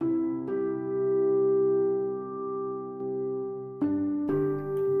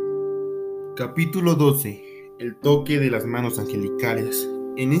Capítulo 12. El toque de las manos angelicales.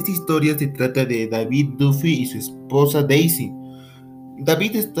 En esta historia se trata de David Duffy y su esposa Daisy.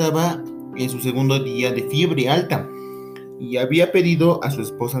 David estaba en su segundo día de fiebre alta y había pedido a su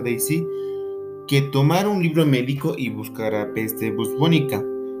esposa Daisy que tomara un libro médico y buscara peste bubónica.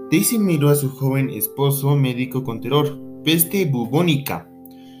 Daisy miró a su joven esposo médico con terror. Peste bubónica.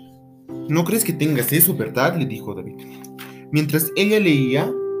 ¿No crees que tengas eso, verdad?, le dijo David. Mientras ella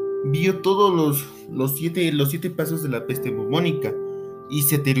leía, vio todos los siete pasos de la peste bubónica y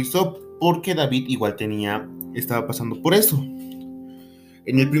se aterrorizó porque David igual estaba pasando por eso.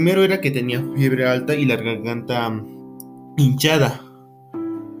 En el primero era que tenía fiebre alta y la garganta hinchada,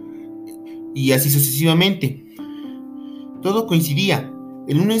 y así sucesivamente. Todo coincidía.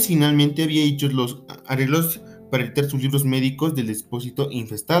 El lunes finalmente había hecho los arreglos para editar sus libros médicos del depósito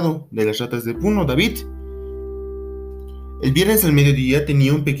infestado de las ratas de Puno. David, el viernes al mediodía,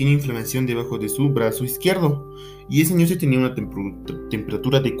 tenía una pequeña inflamación debajo de su brazo izquierdo y ese noche tenía una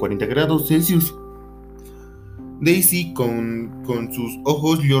temperatura de 40 grados Celsius. Daisy, con sus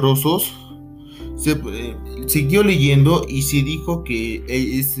ojos llorosos, siguió leyendo y se dijo que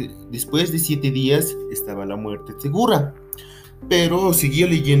después de 7 días estaba la muerte segura. Pero siguió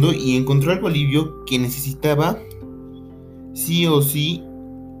leyendo y encontró algo alivio que necesitaba sí o sí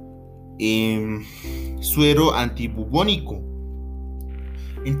suero antibubónico.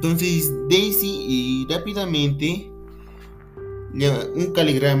 Entonces Daisy rápidamente un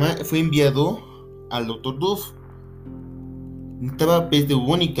caligrama fue enviado al Dr. Duff. Necesitaba peste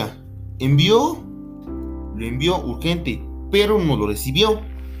bubónica. Lo envió urgente, pero no lo recibió.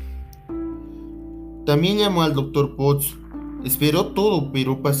 También llamó al Dr. Potts. Esperó todo,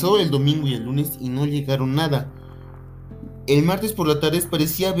 pero pasó el domingo y el lunes y no llegaron nada. El martes por la tarde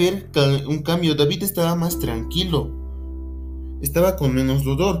parecía haber un cambio. David estaba más tranquilo. Estaba con menos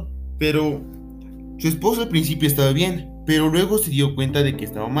dolor, pero su esposo al principio estaba bien, pero luego se dio cuenta de que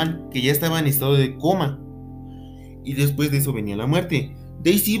estaba mal, que ya estaba en estado de coma. Y después de eso venía la muerte.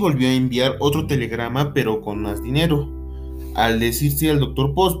 Daisy volvió a enviar otro telegrama, pero con más dinero, al decirse al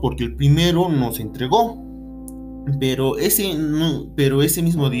Dr. Potts, porque el primero no se entregó. Pero ese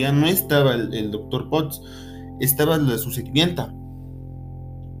mismo día no estaba el Dr. Potts, estaba su sirvienta.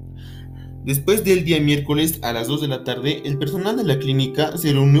 Después del día miércoles a las 2 de la tarde, el personal de la clínica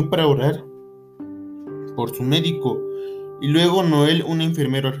se reunió para orar por su médico. Y luego Noel, un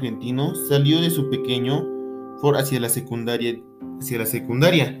enfermero argentino, salió de su pequeño fort hacia la secundaria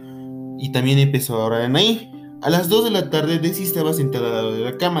y también empezó a orar en ahí. A las 2 de la tarde, Daisy estaba sentada al lado de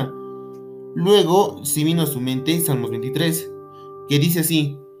la cama. Luego se vino a su mente Salmos 23, que dice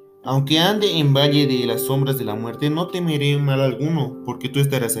así: aunque ande en valle de las sombras de la muerte, no temeré mal alguno, porque tú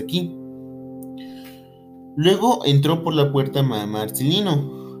estarás aquí. Luego entró por la puerta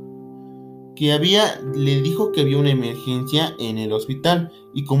Marcelino, que le dijo que había una emergencia en el hospital,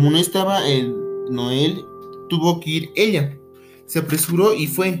 y como no estaba Noel, tuvo que ir ella. Se apresuró y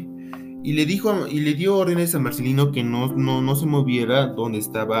fue, y le dio órdenes a Marcelino que no se moviera donde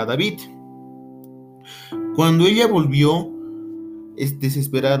estaba David. Cuando ella volvió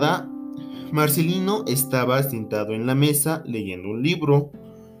desesperada, Marcelino estaba sentado en la mesa leyendo un libro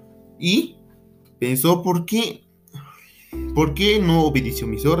y pensó ¿por qué no obedeció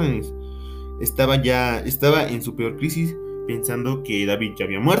mis órdenes? Estaba en su peor crisis, pensando que David ya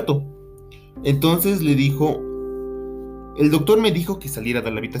había muerto. Entonces le dijo: el doctor me dijo que saliera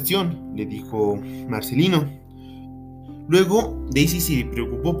de la habitación, le dijo Marcelino. Luego Daisy se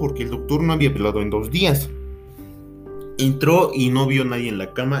preocupó porque el doctor no había hablado en 2 días. Entró y no vio a nadie en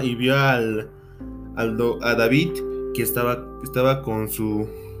la cama y vio a David, que estaba con su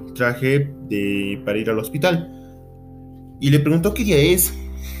traje para ir al hospital. Y le preguntó qué día es.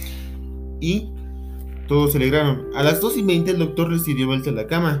 Y todos se alegraron. A las 2:20 el doctor le dio vuelta a la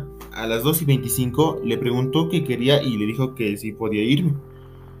cama. A las 2:25 le preguntó qué quería y le dijo que sí podía irme.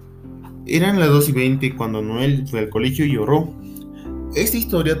 Eran las 2:20 cuando Noel fue al colegio y lloró. Esta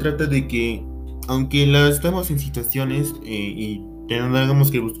historia trata de que aunque estamos en situaciones y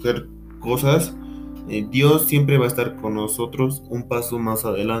tengamos que buscar cosas, Dios siempre va a estar con nosotros un paso más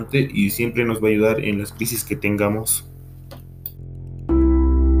adelante y siempre nos va a ayudar en las crisis que tengamos.